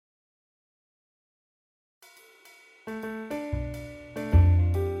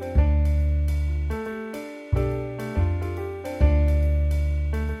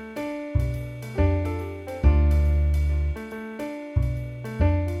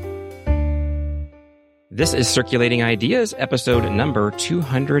This is Circulating Ideas, episode number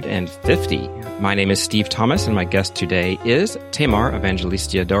 250. My name is Steve Thomas, and my guest today is Tamar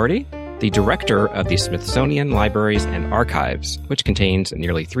Evangelestia-Dougherty, the director of the Smithsonian Libraries and Archives, which contains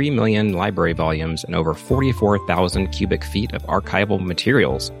nearly 3 million library volumes and over 44,000 cubic feet of archival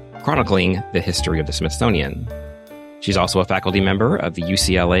materials, chronicling the history of the Smithsonian. She's also a faculty member of the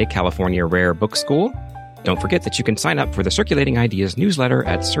UCLA California Rare Book School. Don't forget that you can sign up for the Circulating Ideas newsletter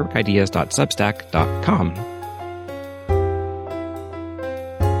at circideas.substack.com.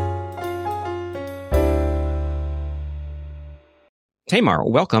 Tamar,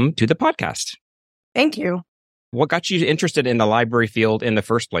 welcome to the podcast. Thank you. What got you interested in the library field in the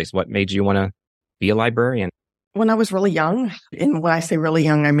first place? What made you want to be a librarian? When I was really young, and when I say really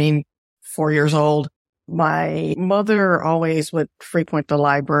young, I mean 4 years old, my mother always would frequent the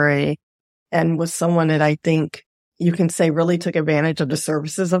library and was someone that I think you can say really took advantage of the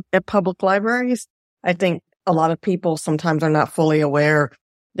services at public libraries. I think a lot of people sometimes are not fully aware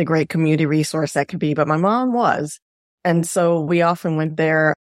the great community resource that could be, but my mom was. And so we often went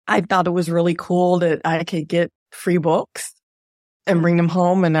there. I thought it was really cool that I could get free books and bring them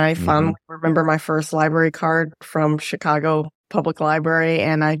home. And I finally remember my first library card from Chicago Public Library,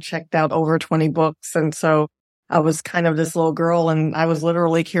 and I checked out over 20 books. And so I was kind of this little girl, and I was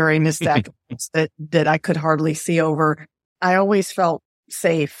literally carrying this stack of books that I could hardly see over. I always felt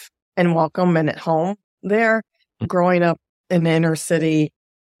safe and welcome and at home there. Growing up in the inner city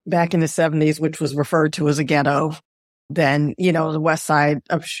back in the 70s, which was referred to as a ghetto, then, the west side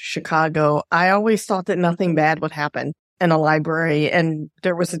of Chicago, I always thought that nothing bad would happen in a library. And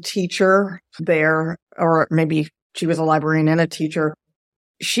there was a teacher there, or maybe she was a librarian and a teacher.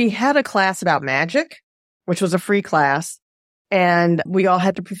 She had a class about magic, which was a free class, and we all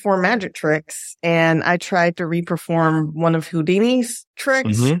had to perform magic tricks. And I tried to reperform one of Houdini's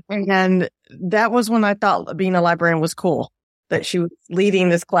tricks. And that was when I thought being a librarian was cool, that she was leading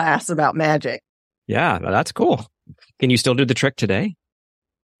this class about magic. Yeah, that's cool. Can you still do the trick today?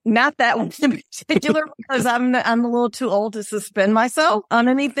 Not that one in particular, because I'm a little too old to suspend myself on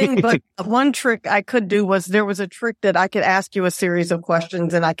anything. But one trick I could do was there was a trick that I could ask you a series of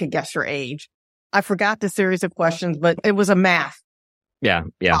questions and I could guess your age. I forgot the series of questions, but it was a math. Yeah.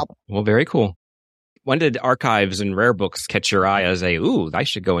 problem. Well, very cool. When did archives and rare books catch your eye as I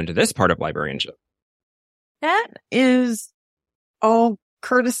should go into this part of librarianship? That is all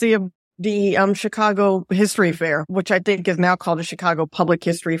courtesy of the Chicago History Fair, which I think is now called the Chicago Public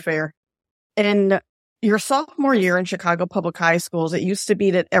History Fair. In your sophomore year in Chicago Public High Schools, it used to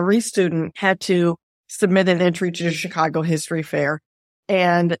be that every student had to submit an entry to the Chicago History Fair.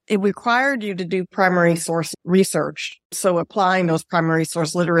 And it required you to do primary source research. So applying those primary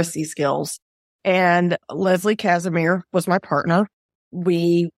source literacy skills. And Leslie Casimir was my partner.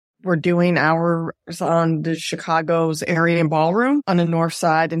 We were doing ours on the Chicago's Aryan Ballroom on the north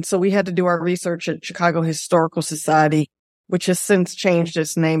side. And so we had to do our research at Chicago Historical Society, which has since changed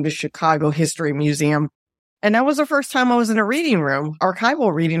its name to Chicago History Museum. And that was the first time I was in a reading room,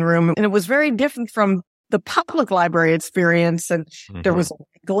 archival reading room. And it was very different from the public library experience. And there was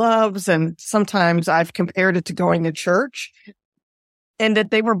gloves, and sometimes I've compared it to going to church, and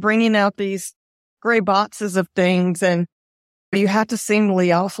that they were bringing out these gray boxes of things, and you had to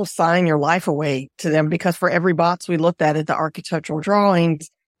seemingly also sign your life away to them, because for every box we looked at the architectural drawings,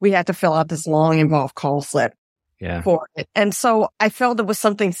 we had to fill out this long involved call slip for it. And so I felt it was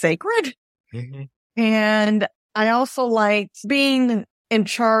something sacred. And I also liked being in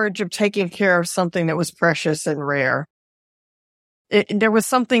charge of taking care of something that was precious and rare. There was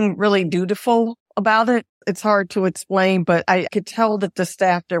something really dutiful about it. It's hard to explain, but I could tell that the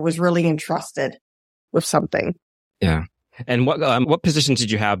staff there was really entrusted with something. Yeah. And what positions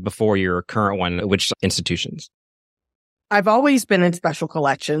did you have before your current one? Which institutions? I've always been in special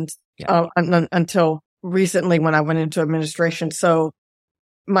collections until recently when I went into administration. So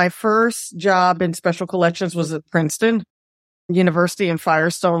my first job in special collections was at Princeton University and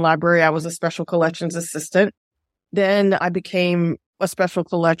Firestone Library. I was a special collections assistant. Then I became a special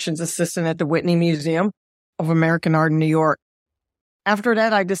collections assistant at the Whitney Museum of American Art in New York. After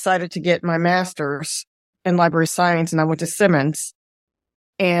that, I decided to get my master's in library science, and I went to Simmons.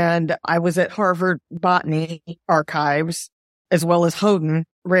 And I was at Harvard Botany Archives, as well as Houghton,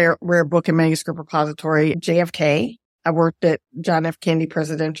 Rare Book and Manuscript Repository, JFK. I worked at John F. Kennedy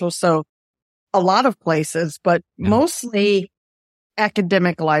Presidential. So a lot of places, but mostly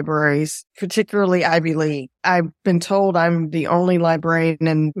academic libraries, particularly Ivy League. I've been told I'm the only librarian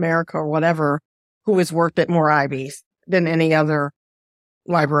in America or whatever who has worked at more Ivies than any other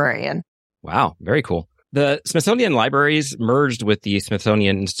librarian. Wow. Very cool. The Smithsonian Libraries merged with the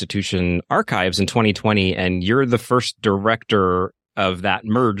Smithsonian Institution Archives in 2020, and you're the first director of that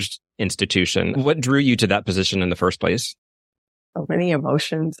merged institution. What drew you to that position in the first place? So many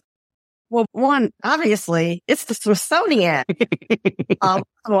emotions. Well, one, obviously, it's the Smithsonian. So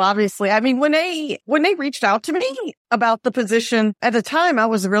obviously, I mean, when they reached out to me about the position, at the time, I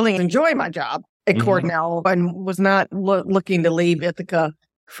was really enjoying my job at Cornell and was not looking to leave Ithaca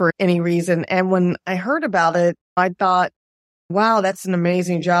for any reason. And when I heard about it, I thought, wow, that's an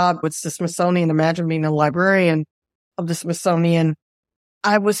amazing job. It's the Smithsonian. Imagine being a librarian of the Smithsonian.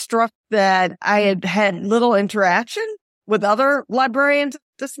 I was struck that I had had little interaction with other librarians at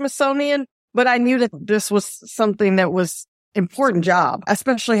the Smithsonian, but I knew that this was something that was important job,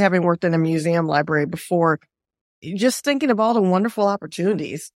 especially having worked in a museum library before. Just thinking of all the wonderful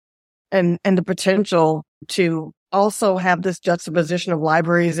opportunities and the potential to also have this juxtaposition of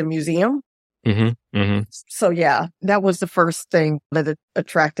libraries and museum. So yeah, that was the first thing that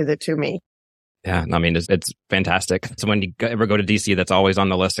attracted it to me. Yeah, I mean, it's fantastic. So when you ever go to DC, that's always on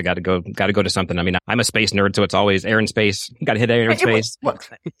the list. I got to go to something. I mean, I'm a space nerd, so it's always air and space. Got to hit air and space.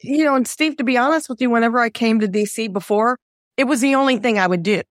 And Steve, to be honest with you, whenever I came to DC before, it was the only thing I would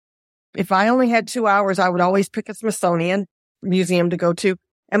do. If I only had 2 hours, I would always pick a Smithsonian museum to go to.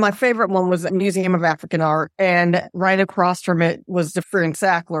 And my favorite one was the Museum of African Art. And right across from it was the Freer and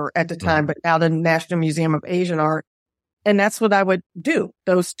Sackler at the time, but now the National Museum of Asian Art. And that's what I would do,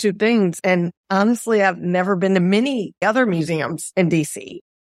 those two things. And honestly, I've never been to many other museums in DC.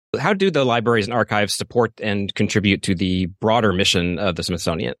 How do the libraries and archives support and contribute to the broader mission of the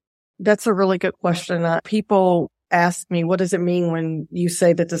Smithsonian? That's a really good question. People ask me, what does it mean when you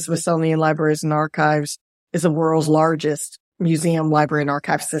say that the Smithsonian Libraries and Archives is the world's largest museum, library, and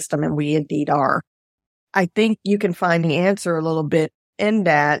archive system? And we indeed are. I think you can find the answer a little bit in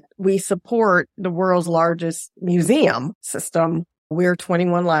that we support the world's largest museum system. We're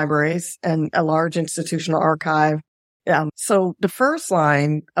 21 libraries and a large institutional archive. So the first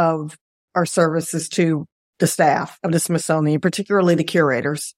line of our service is to the staff of the Smithsonian, particularly the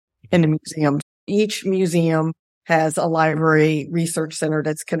curators in the museums. Each museum has a library research center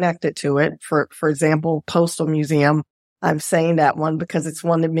that's connected to it. For example, Postal Museum. I'm saying that one because it's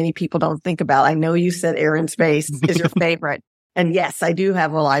one that many people don't think about. I know you said Air and Space is your favorite. And yes, I do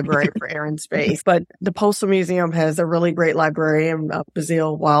have a library for Air and Space, but the Postal Museum has a really great librarian,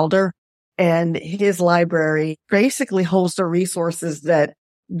 Bazile Wilder, and his library basically holds the resources that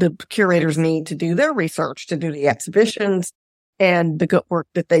the curators need to do their research, to do the exhibitions and the good work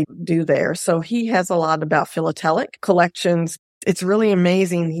that they do there. So he has a lot about philatelic collections. It's really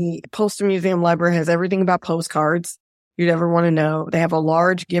amazing. Postal Museum Library has everything about postcards you'd ever want to know. They have a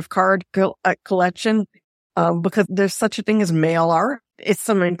large gift card collection. Because there's such a thing as mail art. It's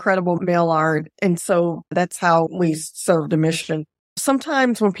some incredible mail art. And so that's how we serve the mission.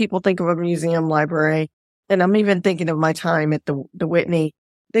 Sometimes when people think of a museum library, and I'm even thinking of my time at the Whitney,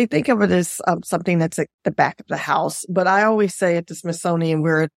 they think of it as something that's at the back of the house. But I always say at the Smithsonian,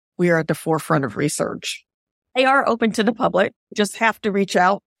 we are at the forefront of research. They are open to the public. Just have to reach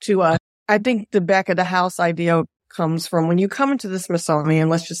out to us. I think the back of the house idea comes from when you come into the Smithsonian,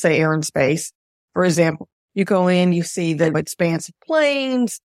 let's just say Air and Space, for example. You go in, you see the expansive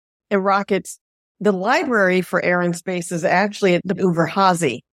planes and rockets. The library for Air and Space is actually at the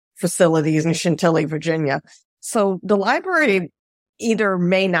Uverhazy facilities in Chantilly, Virginia. So the library either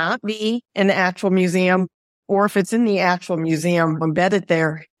may not be in the actual museum, or if it's in the actual museum embedded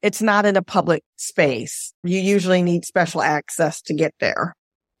there, it's not in a public space. You usually need special access to get there.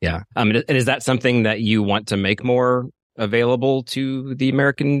 Yeah. And is that something that you want to make more available to the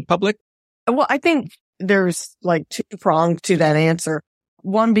American public? Well, I think there's like two prongs to that answer.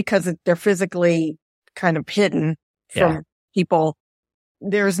 One, because they're physically kind of hidden from people.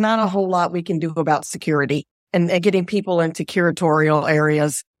 There's not a whole lot we can do about security and getting people into curatorial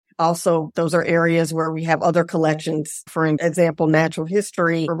areas. Also, those are areas where we have other collections. For example, natural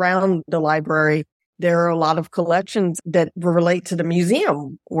history around the library. There are a lot of collections that relate to the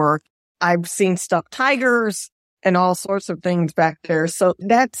museum work. I've seen stuffed tigers and all sorts of things back there. So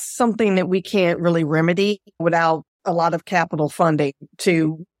that's something that we can't really remedy without a lot of capital funding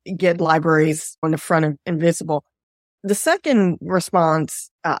to get libraries on the front and visible. The second response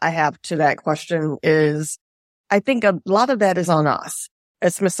I have to that question is, I think a lot of that is on us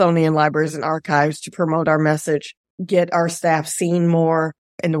as Smithsonian Libraries and Archives to promote our message, get our staff seen more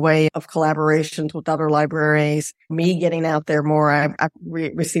in the way of collaborations with other libraries, me getting out there more. I've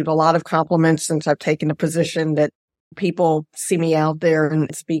received a lot of compliments since I've taken the position that people see me out there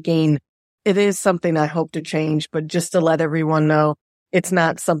and speaking. It is something I hope to change, but just to let everyone know, it's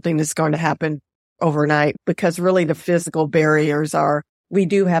not something that's going to happen overnight, because really the physical barriers are, we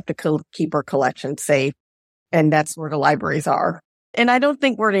do have to keep our collection safe. And that's where the libraries are. And I don't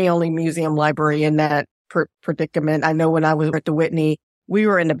think we're the only museum library in that predicament. I know when I was at the Whitney, we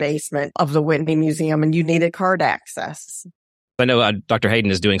were in the basement of the Whitney Museum and you needed card access. I know Dr. Hayden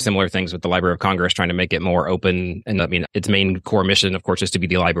is doing similar things with the Library of Congress, trying to make it more open. And I mean, its main core mission, of course, is to be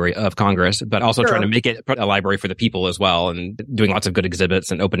the Library of Congress, but also trying to make it a library for the people as well, and doing lots of good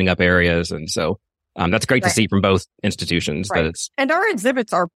exhibits and opening up areas. And so that's great to see from both institutions. That and our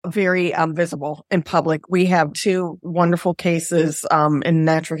exhibits are very visible in public. We have 2 wonderful cases in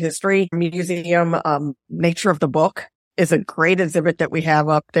Natural History Museum. Nature of the Book is a great exhibit that we have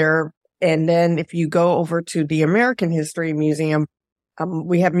up there. And then if you go over to the American History Museum,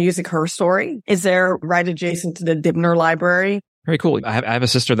 we have Music Her Story is there right adjacent to the Dibner Library. Very cool. I have a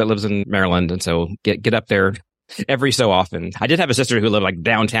sister that lives in Maryland, and so get up there every so often. I did have a sister who lived like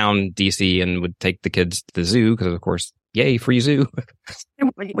downtown DC and would take the kids to the zoo because, of course, yay, free zoo.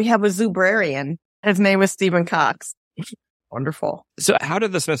 We have a zoobrarian. His name is Stephen Cox. Wonderful. So how do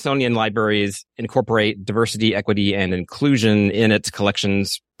the Smithsonian Libraries incorporate diversity, equity, and inclusion in its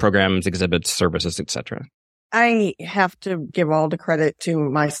collections, programs, exhibits, services, etc.? I have to give all the credit to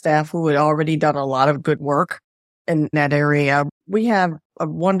my staff who had already done a lot of good work in that area. We have a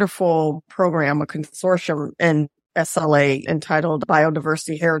wonderful program, a consortium in SLA entitled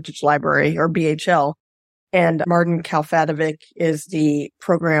Biodiversity Heritage Library, or BHL. And Martin Kalfatovic is the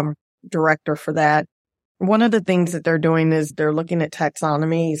program director for that. One of the things that they're doing is they're looking at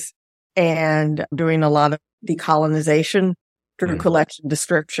taxonomies and doing a lot of decolonization through collection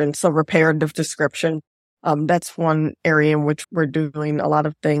description, so reparative description. That's one area in which we're doing a lot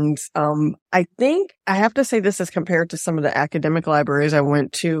of things. I think I have to say this as compared to some of the academic libraries I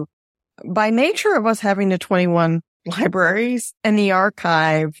went to. By nature of us having the 21 libraries and the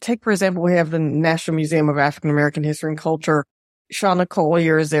archive, take, for example, we have the National Museum of African American History and Culture. Shauna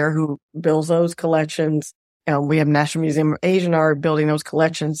Collier is there who builds those collections. We have National Museum of Asian Art building those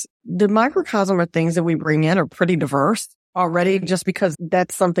collections. The microcosm of things that we bring in are pretty diverse already, just because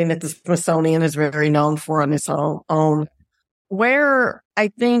that's something that the Smithsonian is very known for on its own. Where I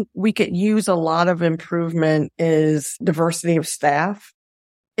think we could use a lot of improvement is diversity of staff.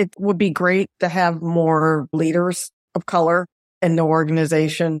 It would be great to have more leaders of color in the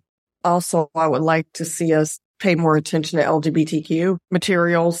organization. Also, I would like to see us pay more attention to LGBTQ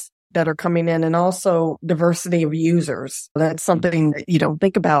materials that are coming in, and also diversity of users. That's something that you don't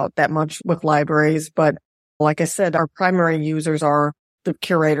think about that much with libraries. But like I said, our primary users are the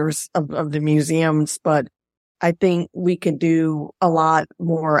curators of the museums. But I think we could do a lot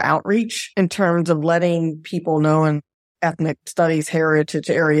more outreach in terms of letting people know in ethnic studies, heritage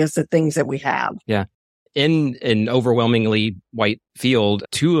areas, the things that we have. Yeah. In an overwhelmingly white field,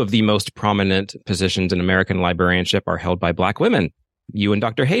 2 of the most prominent positions in American librarianship are held by Black women. You and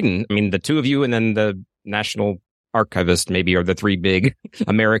Dr. Hayden. I mean, the 2 of you and then the National Archivist maybe are the 3 big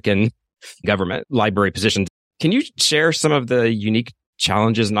American government library positions. Can you share some of the unique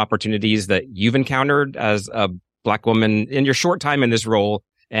challenges and opportunities that you've encountered as a Black woman in your short time in this role,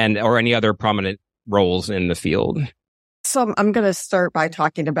 and or any other prominent roles in the field? So I'm going to start by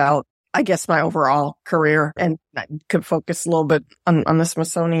talking about, I guess, my overall career, and I could focus a little bit on the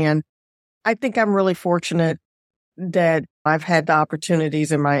Smithsonian. I think I'm really fortunate that I've had the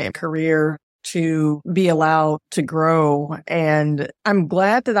opportunities in my career to be allowed to grow. And I'm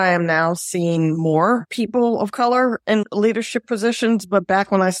glad that I am now seeing more people of color in leadership positions. But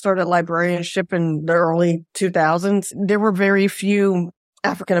back when I started librarianship in the early 2000s, there were very few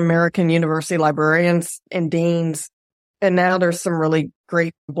African American university librarians and deans. And now there's some really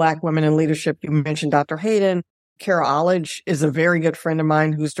great Black women in leadership. You mentioned Dr. Hayden. Kara Ollage is a very good friend of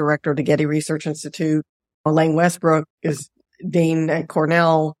mine who's director of the Getty Research Institute. Elaine Westbrook is dean at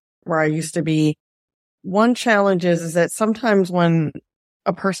Cornell, where I used to be. One challenge is that sometimes when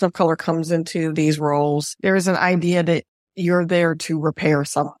a person of color comes into these roles, there is an idea that you're there to repair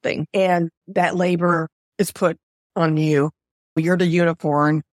something, and that labor is put on you. You're the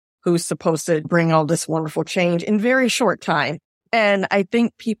unicorn who's supposed to bring all this wonderful change in very short time. And I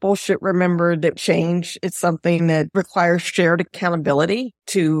think people should remember that change is something that requires shared accountability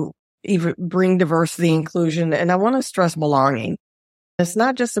to even bring diversity, inclusion. And I want to stress belonging. It's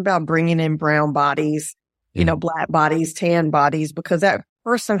not just about bringing in brown bodies, Black bodies, tan bodies, because that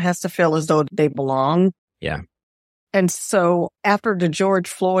person has to feel as though they belong. Yeah. And so after the George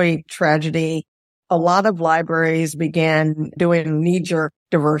Floyd tragedy, a lot of libraries began doing knee-jerk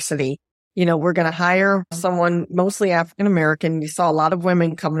diversity. We're going to hire someone mostly African American. You saw a lot of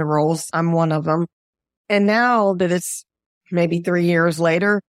women come to roles. I'm one of them. And now that it's maybe 3 years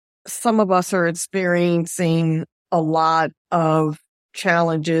later, some of us are experiencing a lot of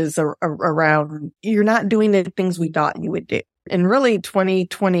challenges around you're not doing the things we thought you would do. And really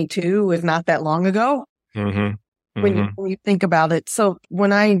 2022 is not that long ago. Mm-hmm. When you think about it. So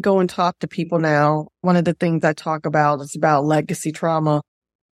when I go and talk to people now, one of the things I talk about is about legacy trauma,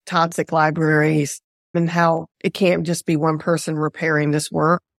 toxic libraries, and how it can't just be one person repairing this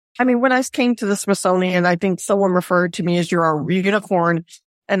work. I mean, when I came to the Smithsonian, I think someone referred to me as you're a unicorn.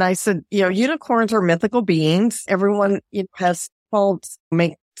 And I said, unicorns are mythical beings. Everyone has faults,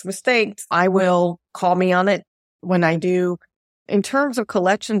 makes mistakes. I will call me on it when I do. In terms of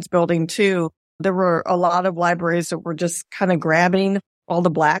collections building too, there were a lot of libraries that were just kind of grabbing all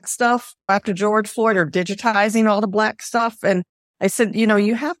the Black stuff after George Floyd or digitizing all the Black stuff. And I said,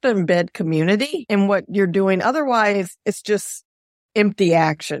 you have to embed community in what you're doing. Otherwise, it's just empty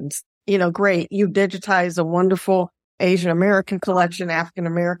actions. Great. You digitized a wonderful Asian American collection, African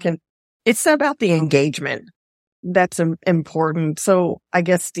American. It's about the engagement. That's important. So I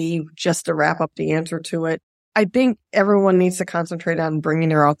guess, Steve, just to wrap up the answer to it, I think everyone needs to concentrate on bringing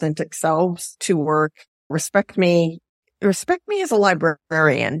their authentic selves to work. Respect me as a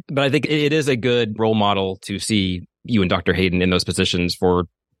librarian. But I think it is a good role model to see you and Dr. Hayden in those positions for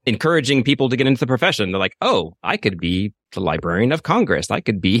encouraging people to get into the profession. They're like, oh, I could be the Librarian of Congress. I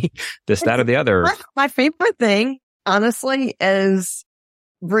could be this, that, or the other. My favorite thing, honestly, is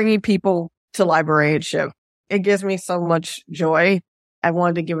bringing people to librarianship. It gives me so much joy. I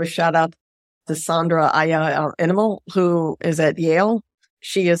wanted to give a shout out to Sandra Animal, who is at Yale.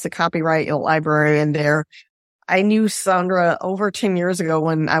 She is the copyright librarian there. I knew Sandra over 10 years ago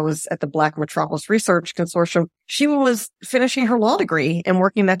when I was at the Black Metropolis Research Consortium. She was finishing her law degree and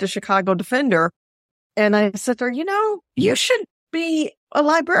working at the Chicago Defender. And I said to her, you should be a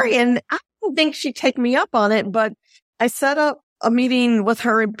librarian. I don't think she'd take me up on it, but I set up a meeting with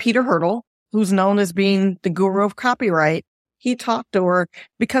her and Peter Hurdle, who's known as being the guru of copyright. He talked to her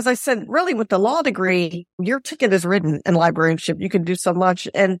because I said, really, with the law degree, your ticket is written in librarianship. You can do so much.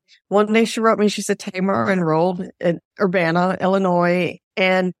 And one day she wrote me, she said, Tamar enrolled in Urbana, Illinois.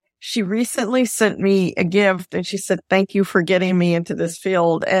 And she recently sent me a gift and she said, thank you for getting me into this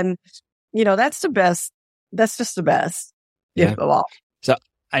field. And, that's the best. That's just the best. Yeah. Of all. So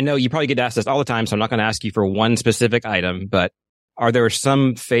I know you probably get asked this all the time, so I'm not going to ask you for one specific item, but are there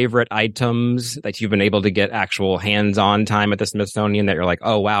some favorite items that you've been able to get actual hands-on time at the Smithsonian that you're like,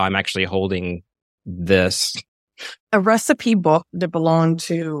 oh, wow, I'm actually holding this? A recipe book that belonged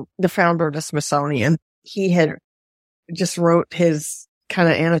to the founder of the Smithsonian. He had just wrote his kind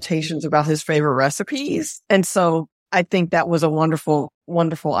of annotations about his favorite recipes. And so I think that was a wonderful,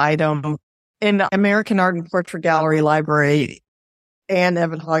 wonderful item. In the American Art and Portrait Gallery Library, Anne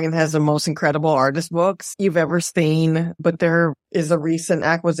Evan Hagen has the most incredible artist books you've ever seen. But there is a recent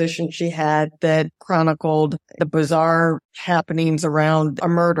acquisition she had that chronicled the bizarre happenings around a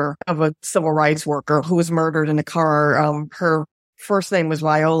murder of a civil rights worker who was murdered in a car. Her first name was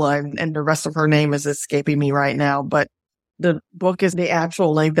Viola and the rest of her name is escaping me right now. But the book is the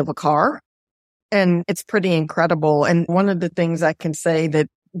actual length of a car. And it's pretty incredible. And one of the things I can say that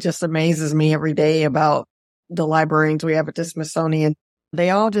just amazes me every day about the librarians we have at the Smithsonian, they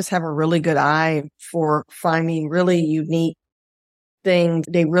all just have a really good eye for finding really unique things.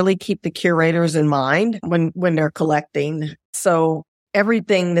 They really keep the curators in mind when they're collecting. So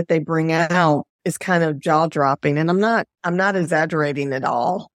everything that they bring out is kind of jaw-dropping. And I'm not exaggerating at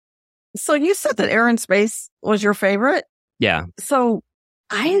all. So you said that Air and Space was your favorite? Yeah. So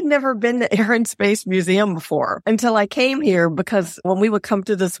I had never been to Air and Space Museum before until I came here, because when we would come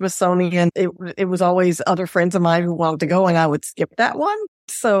to the Smithsonian, it was always other friends of mine who wanted to go and I would skip that one.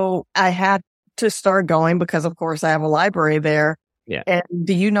 So I had to start going because, of course, I have a library there. Yeah. And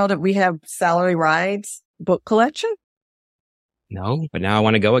do you know that we have Salary Ride's book collection? No, but now I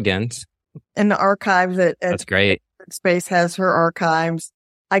want to go again. And the archives That's great. Space has her archives.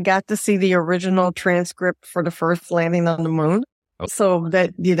 I got to see the original transcript for the first landing on the moon. So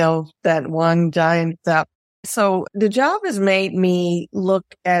that, that one giant step. So the job has made me look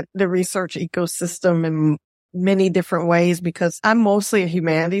at the research ecosystem in many different ways because I'm mostly a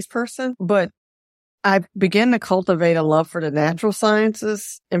humanities person, but I began to cultivate a love for the natural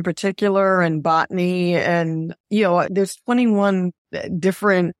sciences in particular and botany. And, there's 21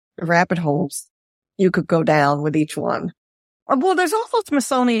 different rabbit holes you could go down with each one. Well, there's also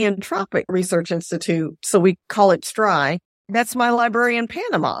Smithsonian Tropic Research Institute. So we call it STRI. That's my library in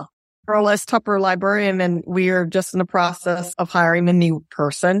Panama, Earl S. Tupper librarian, and we are just in the process of hiring a new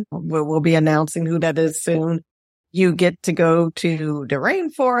person. We'll be announcing who that is soon. You get to go to the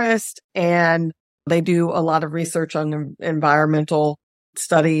rainforest, and they do a lot of research on the environmental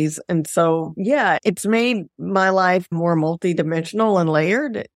studies. And so, yeah, it's made my life more multidimensional and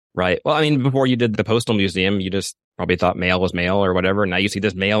layered. Right. Well, I mean, before you did the Postal Museum, you just probably thought mail was mail or whatever. Now you see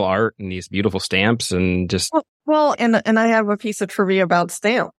this mail art and these beautiful stamps and just... Well, and I have a piece of trivia about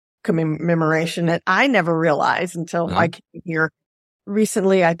stamp commemoration that I never realized until I came here.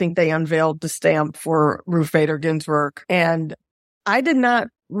 Recently, I think they unveiled the stamp for Ruth Bader Ginsburg. And I did not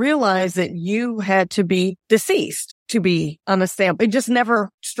realize that you had to be deceased to be on a stamp. It just never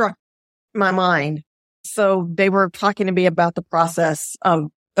struck my mind. So they were talking to me about the process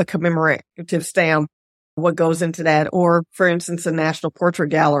of a commemorative stamp, what goes into that. Or, for instance, the National Portrait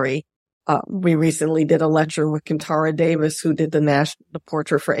Gallery. We recently did a lecture with Kintara Davis, who did the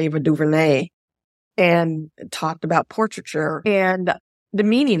portrait for Ava DuVernay, and talked about portraiture and the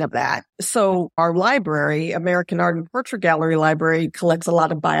meaning of that. So our library, American Art and Portrait Gallery Library, collects a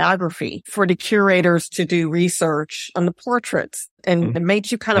lot of biography for the curators to do research on the portraits, and it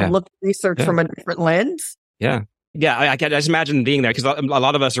makes you kind of look at research from a different lens. Yeah. Yeah, I can just imagine being there, because a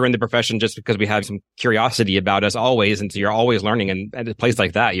lot of us are in the profession just because we have some curiosity about us always. And so you're always learning. And at a place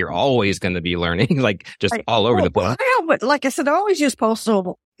like that, you're always going to be learning, like just all over the place. Yeah, but like I said, I always use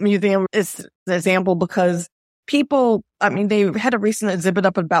Postal Museum as an example because people, I mean, they had a recent exhibit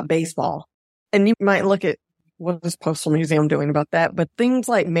up about baseball. And you might look at what is Postal Museum doing about that? But things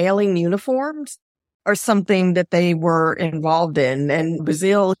like mailing uniforms are something that they were involved in. And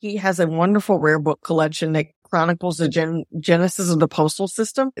Bazille, he has a wonderful rare book collection that chronicles the genesis of the postal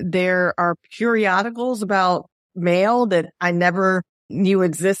system. There are periodicals about mail that I never knew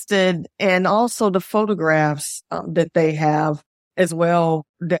existed, and also the photographs that they have as well.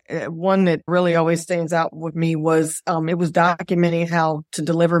 One that really always stands out with me was it was documenting how to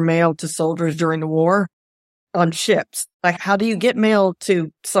deliver mail to soldiers during the war on ships. Like, how do you get mail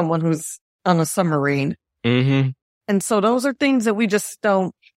to someone who's on a submarine? Mm-hmm. And so those are things that we just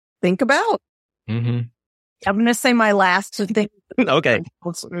don't think about. Mm-hmm. I'm going to say my last thing. Okay.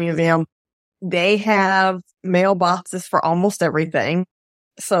 Museum. They have mailboxes for almost everything.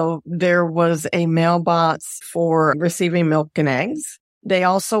 So there was a mailbox for receiving milk and eggs. They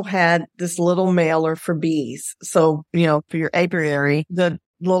also had this little mailer for bees. So, for your apiary, the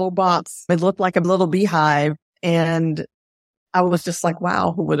little box, it looked like a little beehive. And I was just like,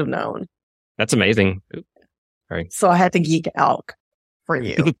 wow, who would have known? That's amazing. Right. So I had to geek out for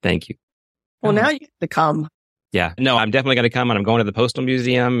you. Thank you. Well, now you have to come. Yeah. No, I'm definitely going to come, and I'm going to the Postal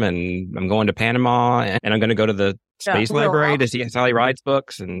Museum, and I'm going to Panama, and I'm going to go to the Space Library to see Sally Ride's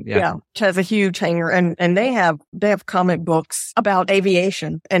books. And which has a huge hangar, and they have comic books about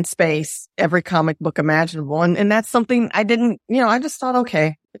aviation and space, every comic book imaginable. And that's something I didn't, I just thought,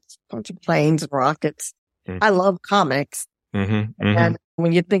 okay, it's a bunch of planes and rockets. I love comics. And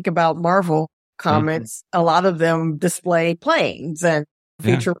when you think about Marvel comics, a lot of them display planes and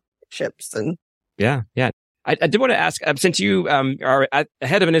feature ships. And I did want to ask, since you are at the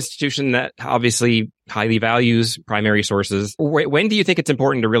head of an institution that obviously highly values primary sources, when do you think it's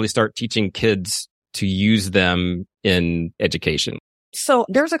important to really start teaching kids to use them in education? So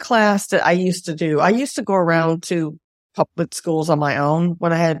there's a class that I used to do. I used to go around to public schools on my own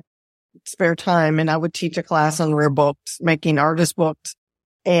when I had spare time, and I would teach a class on rare books, making artist books,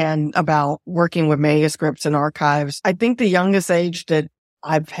 and about working with manuscripts and archives. I think the youngest age that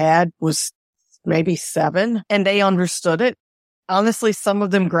I've had was maybe 7, and they understood it. Honestly, some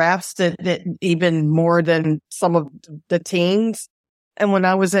of them grasped it even more than some of the teens. And when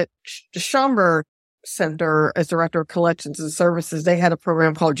I was at the Schomburg Center as Director of Collections and Services, they had a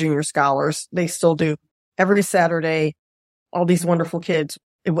program called Junior Scholars. They still do. Every Saturday, all these wonderful kids,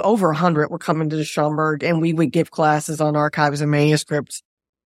 over 100, were coming to the Schomburg, and we would give classes on archives and manuscripts.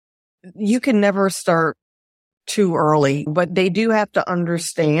 You can never start too early, but they do have to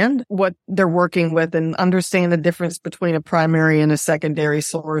understand what they're working with and understand the difference between a primary and a secondary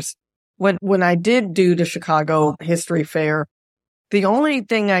source. When I did do the Chicago History Fair, the only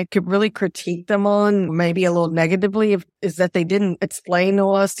thing I could really critique them on, maybe a little negatively, is that they didn't explain to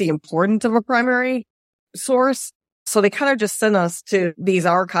us the importance of a primary source. So they kind of just sent us to these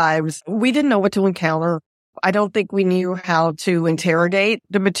archives. We didn't know what to encounter. I don't think we knew how to interrogate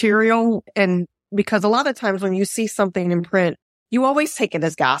the material, and because a lot of times when you see something in print, you always take it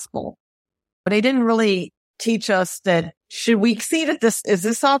as gospel. But they didn't really teach us that, should we see that is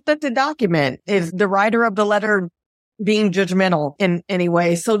this authentic document? Is the writer of the letter being judgmental in any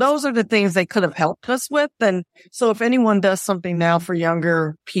way? So those are the things they could have helped us with. And so if anyone does something now for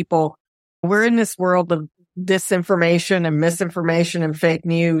younger people, we're in this world of disinformation and misinformation and fake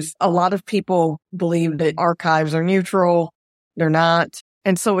news. A lot of people believe that archives are neutral. They're not.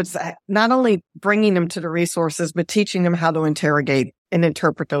 And so it's not only bringing them to the resources, but teaching them how to interrogate and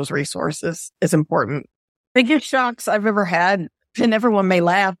interpret those resources is important. Biggest shocks I've ever had, and everyone may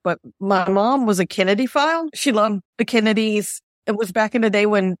laugh, but my mom was a Kennedy file. She loved the Kennedys. It was back in the day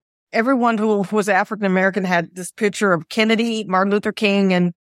when everyone who was African American had this picture of Kennedy, Martin Luther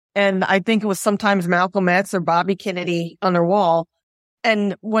King, and I think it was sometimes Malcolm X or Bobby Kennedy on their wall.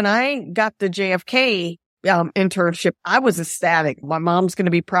 And when I got the JFK internship, I was ecstatic. My mom's going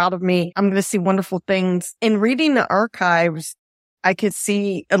to be proud of me. I'm going to see wonderful things. In reading the archives, I could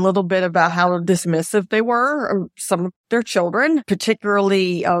see a little bit about how dismissive they were of some of their children,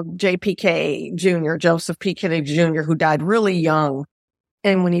 particularly JPK Jr., Joseph P. Kennedy Jr., who died really young.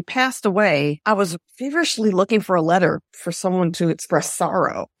 And when he passed away, I was feverishly looking for a letter for someone to express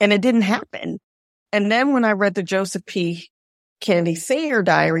sorrow, and it didn't happen. And then when I read the Joseph P. Kennedy Sr.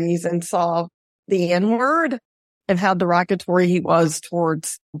 diaries and saw the N-word and how derogatory he was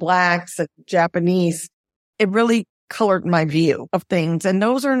towards Blacks and Japanese, it really colored my view of things. And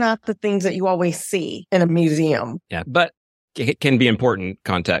those are not the things that you always see in a museum. Yeah, but it can be important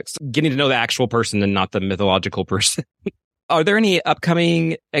context. Getting to know the actual person and not the mythological person. Are there any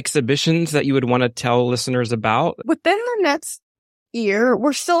upcoming exhibitions that you would want to tell listeners about? Within the next year,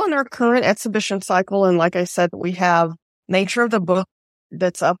 we're still in our current exhibition cycle. And like I said, we have Nature of the Book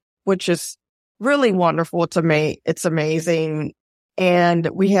that's up, which is really wonderful. It's amazing. And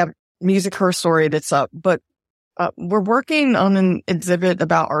we have Music Her Story that's up. But we're working on an exhibit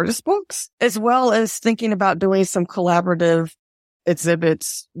about artist books, as well as thinking about doing some collaborative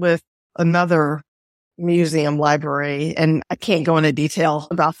exhibits with another museum library. And I can't go into detail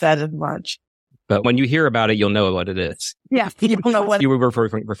about that as much. But when you hear about it, you'll know what it is. Yeah, you'll know what you were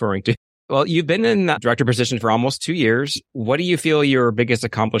referring to. Well, you've been in that director position for almost 2 years. What do you feel your biggest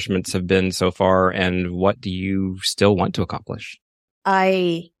accomplishments have been so far, and what do you still want to accomplish?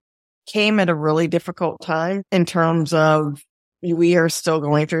 I came at a really difficult time in terms of we are still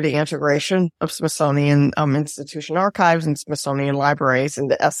going through the integration of Smithsonian Institution archives and Smithsonian libraries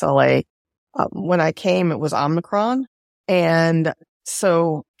into SLA. When I came, it was Omicron. And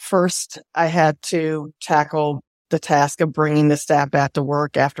so first I had to tackle the task of bringing the staff back to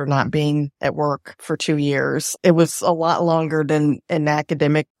work after not being at work for 2 years. It was a lot longer than in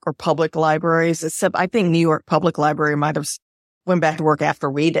academic or public libraries, except I think New York Public Library might have went back to work after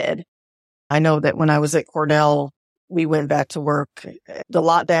we did. I know that when I was at Cornell, we went back to work. The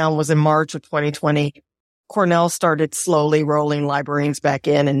lockdown was in March of 2020. Cornell started slowly rolling librarians back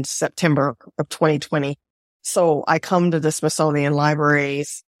in September of 2020. So I come to the Smithsonian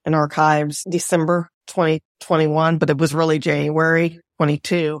Libraries and Archives December 2021, but it was really January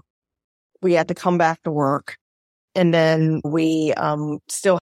 22. We had to come back to work. And then we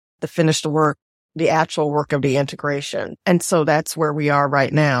still had to finish the actual work of the integration. And so that's where we are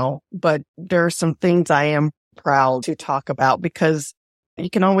right now. But there are some things I am proud to talk about because you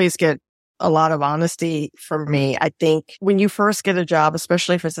can always get a lot of honesty from me. I think when you first get a job,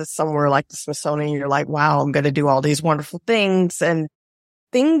 especially if it's at somewhere like the Smithsonian, you're like, wow, I'm going to do all these wonderful things. And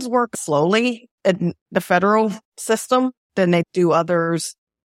things work slowly in the federal system than they do others.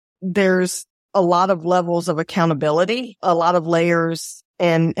 There's a lot of levels of accountability, a lot of layers,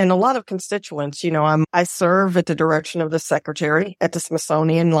 and a lot of constituents. You know, I serve at the direction of the secretary at the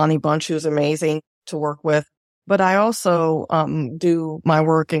Smithsonian, Lonnie Bunch, who's amazing to work with. But I also do my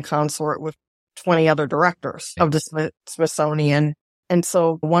work in consort with 20 other directors of the Smithsonian. And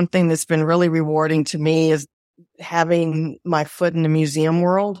so one thing that's been really rewarding to me is having my foot in the museum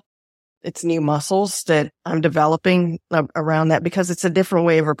world. It's new muscles that I'm developing around that because it's a different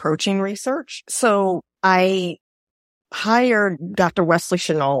way of approaching research. So I hired Dr. Wesley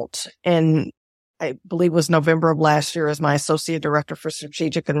Chenault in, I believe it was November of last year, as my associate director for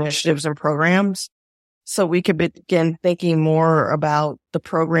strategic initiatives and programs. So we could begin thinking more about the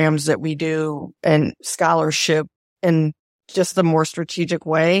programs that we do and scholarship in just a more strategic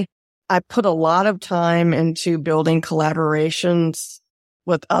way. I put a lot of time into building collaborations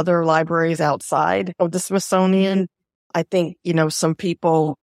with other libraries outside of the Smithsonian. I think, some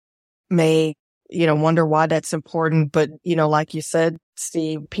people may, wonder why that's important. But, like you said,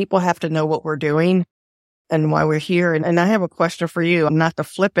 Steve, people have to know what we're doing and why we're here. And I have a question for you, not to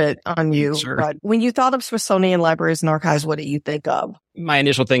flip it on you, Sure. But when you thought of Smithsonian Libraries and Archives, what do you think of? My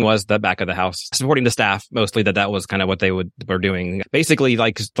initial thing was the back of the house, supporting the staff, mostly that was kind of what they were doing. Basically,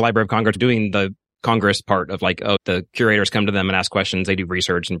 like the Library of Congress doing the Congress part of the curators come to them and ask questions, they do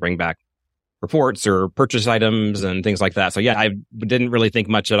research and bring back reports or purchase items and things like that. So yeah, I didn't really think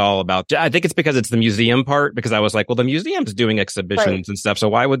much at all about, I think it's because it's the museum part, because I was like, well, the museum's doing exhibitions and stuff. So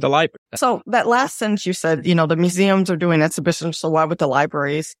why would the library? So that last sentence you said, the museums are doing exhibitions. So why would the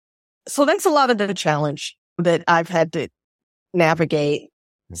libraries? So that's a lot of the challenge that I've had to navigate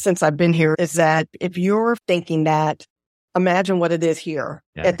since I've been here is that if you're thinking that, imagine what it is here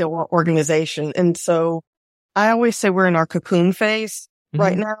at the organization. And so I always say we're in our cocoon phase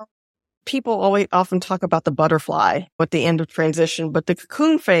right now. People always often talk about the butterfly at the end of transition, but the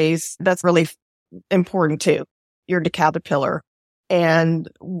cocoon phase, that's really important too. You're the caterpillar. And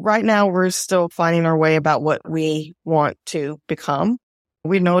right now we're still finding our way about what we want to become.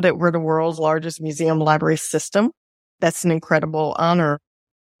 We know that we're the world's largest museum library system. That's an incredible honor.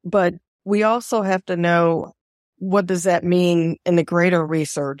 But we also have to know, what does that mean in the greater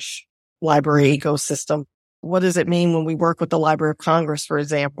research library ecosystem? What does it mean when we work with the Library of Congress, for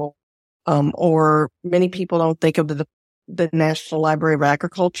example? Or many people don't think of the National Library of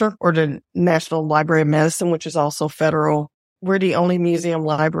Agriculture or the National Library of Medicine, which is also federal. We're the only museum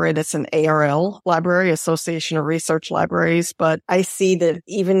library that's an ARL library, Association of Research Libraries. But I see that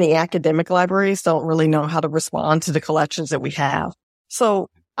even the academic libraries don't really know how to respond to the collections that we have. So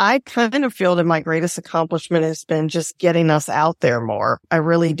I kind of feel that my greatest accomplishment has been just getting us out there more. I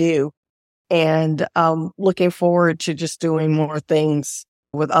really do. And looking forward to just doing more things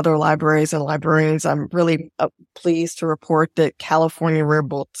with other libraries and librarians. I'm really pleased to report that California Rare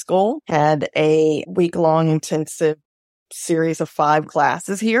Book School had a week-long intensive series of 5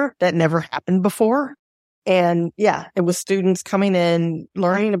 classes here that never happened before. And it was students coming in,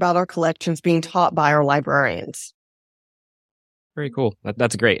 learning about our collections, being taught by our librarians. Very cool.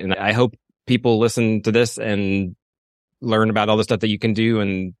 That's great. And I hope people listen to this and learn about all the stuff that you can do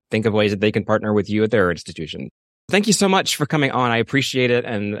and think of ways that they can partner with you at their institution. Thank you so much for coming on. I appreciate it.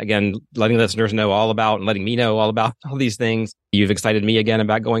 And again, letting listeners know all about and letting me know all about all these things. You've excited me again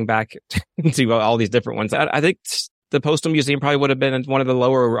about going back to all these different ones. I think the Postal Museum probably would have been one of the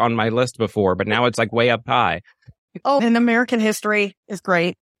lower on my list before, but now it's like way up high. Oh, and American history is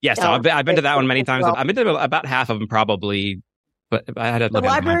great. Yes, I've been to that one many times. I've been to about half of them probably, but I had to the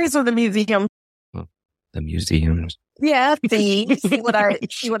libraries or the museum. Well, the museums. Yeah, see what I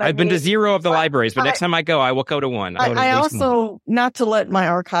I've been to 0 of the libraries, but next time I go, I will go to one. I also, not to let my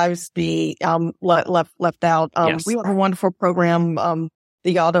archives be left out. Yes. We have a wonderful program,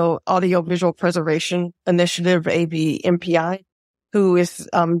 the Audiovisual Preservation Initiative, AVMPI, who is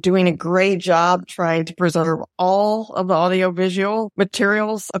doing a great job trying to preserve all of the audiovisual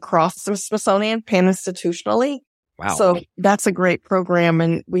materials across the Smithsonian pan-institutionally. Wow. So that's a great program,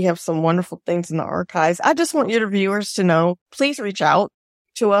 and we have some wonderful things in the archives. I just want your viewers to know, please reach out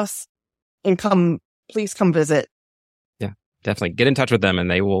to us and please come visit. Yeah, definitely. Get in touch with them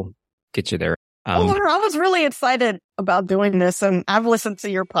and they will get you there. I was really excited about doing this, and I've listened to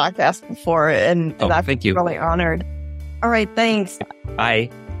your podcast before, and I'm really honored. All right, thanks.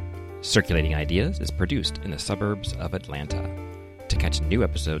 Bye. Circulating Ideas is produced in the suburbs of Atlanta. To catch new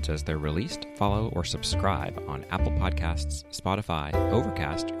episodes as they're released, follow or subscribe on Apple Podcasts, Spotify,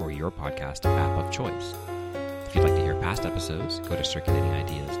 Overcast, or your podcast app of choice. If you'd like to hear past episodes, go to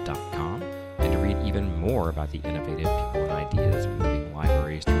circulatingideas.com. And to read even more about the innovative people and ideas moving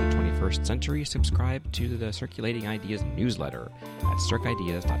libraries through the 21st century, subscribe to the Circulating Ideas newsletter at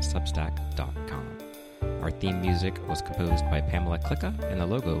circideas.substack.com. Our theme music was composed by Pamela Klicka, and the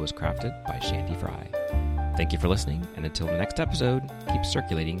logo was crafted by Shandy Fry. Thank you for listening, and until the next episode, keep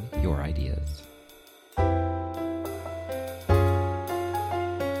circulating your ideas.